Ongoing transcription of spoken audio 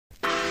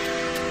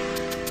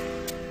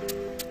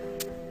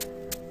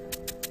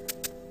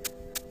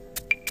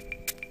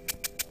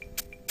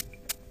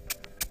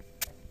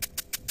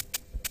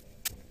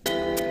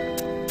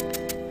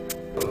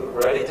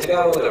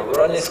go, the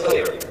run is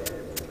clear.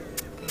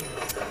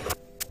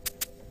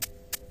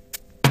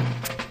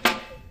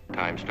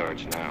 Time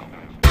starts now.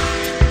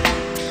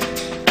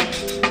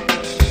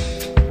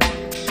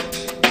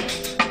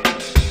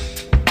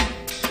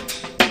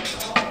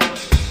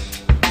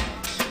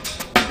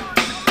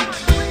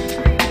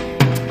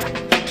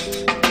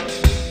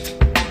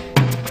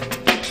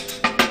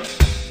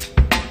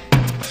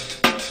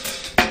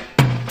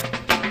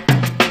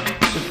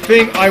 The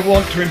thing I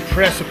want to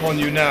impress upon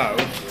you now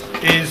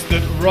is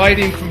that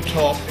riding from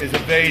top is a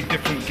very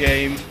different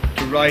game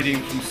to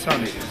riding from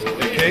sunnies,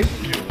 okay?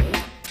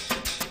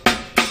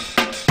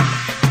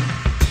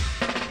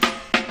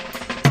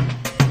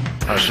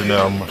 Actually,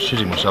 no, I'm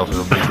shitting myself as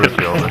I'm being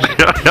brutally honest.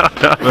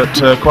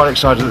 But quite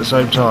excited at the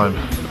same time.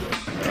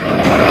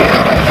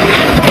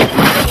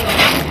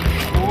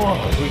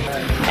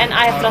 And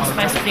I have lost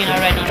my spleen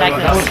already, like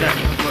this.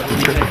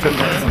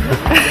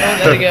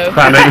 There we go.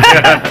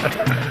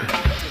 Panic.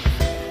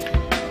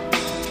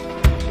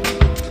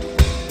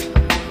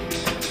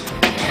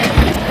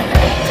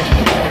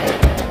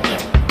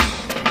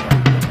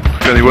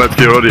 Any words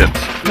to your audience?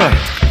 No.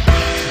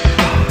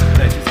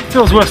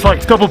 Feels worse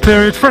like double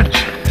period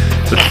French.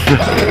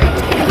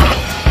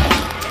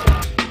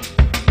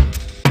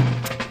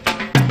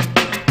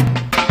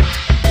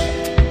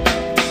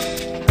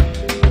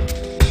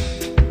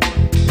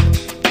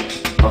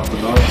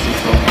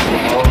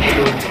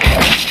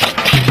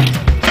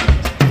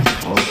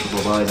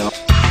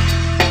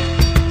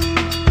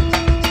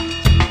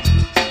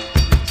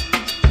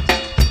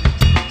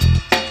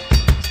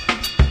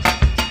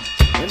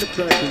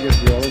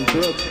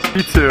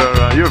 You two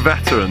are you're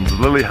veterans of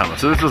Lilyhammer,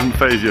 so this doesn't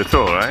faze you at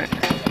all, right?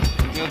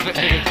 You're a bit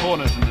bigger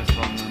corners in this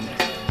one.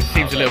 And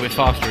seems a little bit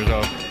faster as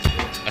well.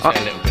 I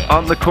say a little bit.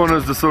 Aren't the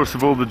corners the source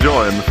of all the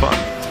joy and the fun?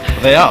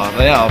 They are,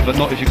 but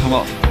not if you come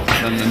up.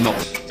 Then they're not.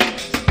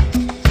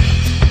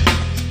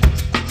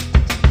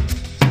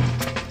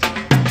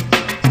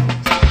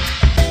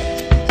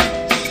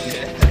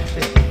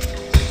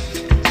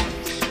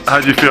 How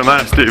do you feel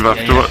now, Steve,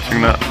 after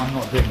watching that? I'm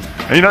not doing that.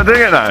 Are you not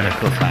doing it now? Of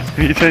course not.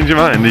 You change your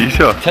mind, are you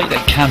sure? Take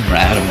that camera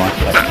out of my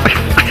face.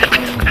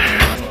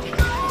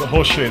 The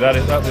horseshoe,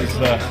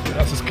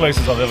 that's as close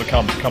as I've ever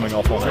come to coming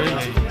off on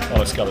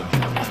a sculling.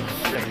 Can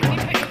you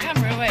put your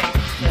camera away?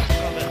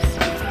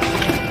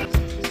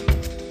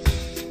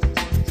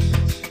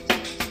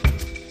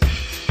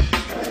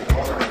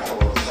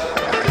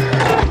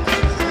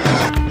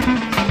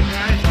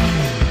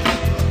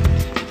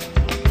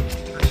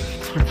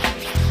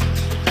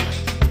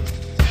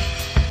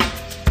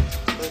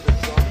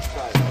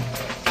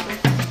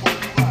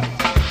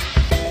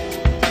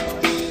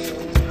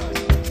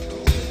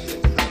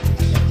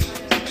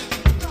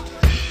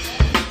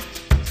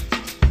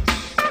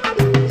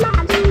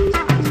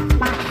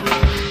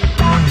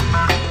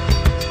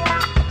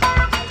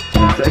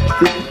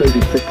 Exit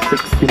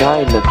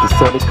 3669 at the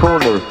sunny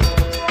corner.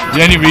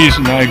 The only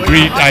reason I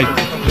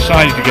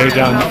decided to go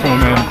down the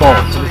four-man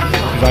bolt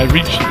is I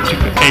reached a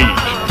particular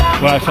age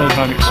where I felt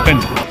I'm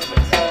expendable.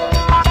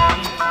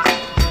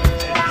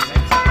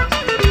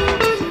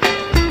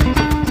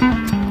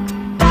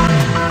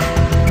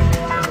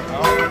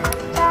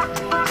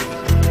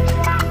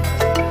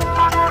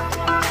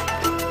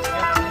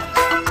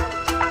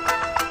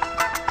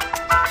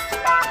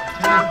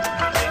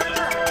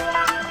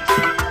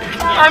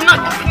 I'm not.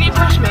 Can you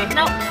push me?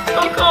 No.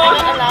 Oh God.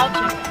 I'm not allowed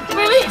to.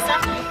 Really?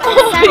 Oh,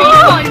 You're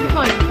fine.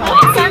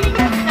 It's only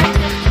good to go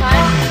to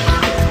time.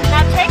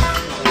 Now take.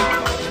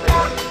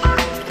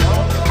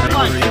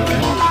 One.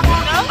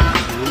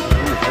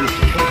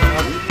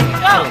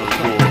 Go.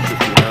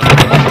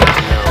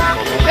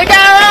 Big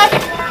Arab!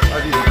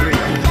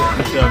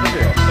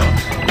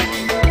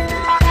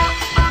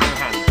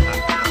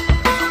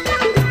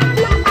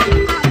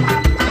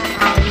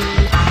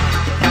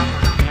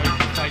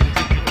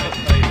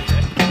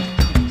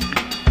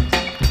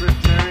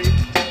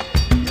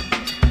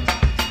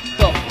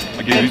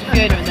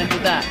 Good, and then do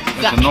that.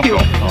 That's a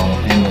knockoff.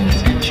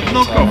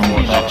 Knockoff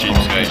was a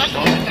cheapskate.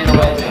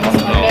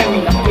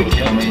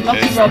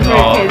 I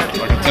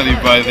can tell you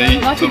by the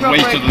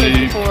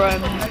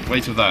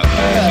weight of that.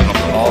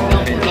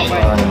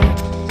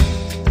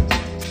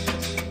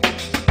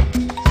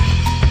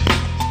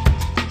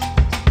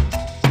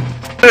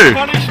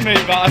 Punish me,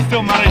 but I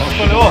still managed to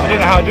pull it off. I don't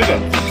know how I did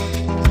it.